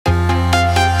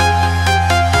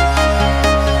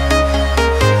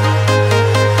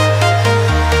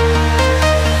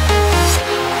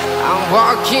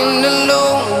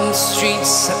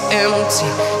empty.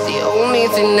 The only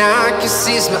thing I can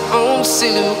see is my own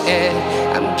silhouette.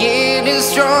 I'm getting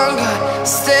stronger,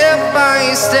 step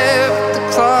by step. The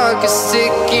clock is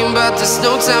ticking, but there's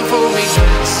no time for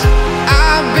regrets.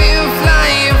 I've been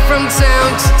flying from town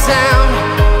to town,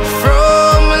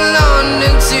 from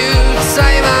London to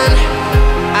Taiwan.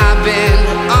 I've been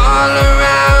all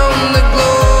around the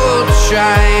globe,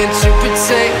 trying to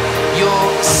protect your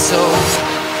soul.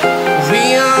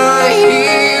 We are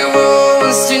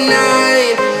heroes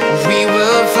tonight. We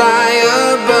will fly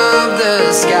above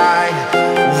the sky.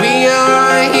 We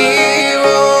are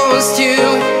heroes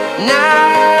tonight.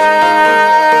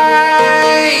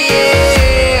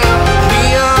 Yeah. We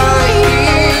are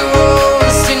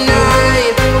heroes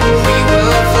tonight. We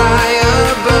will fly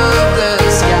above the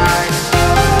sky.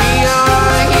 We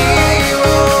are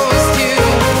heroes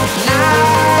tonight.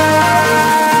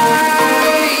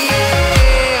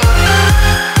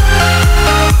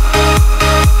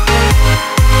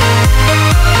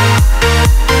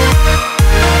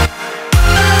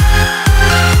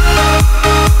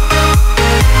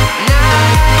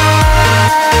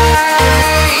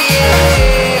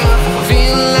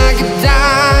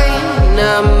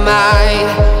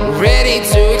 Ready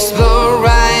to explore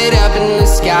right up in the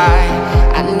sky.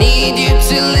 I need you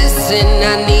to listen,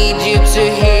 I need you to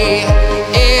hear,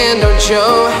 and don't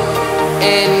show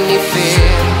any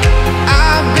fear.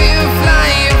 I've been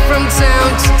flying from town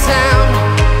to town.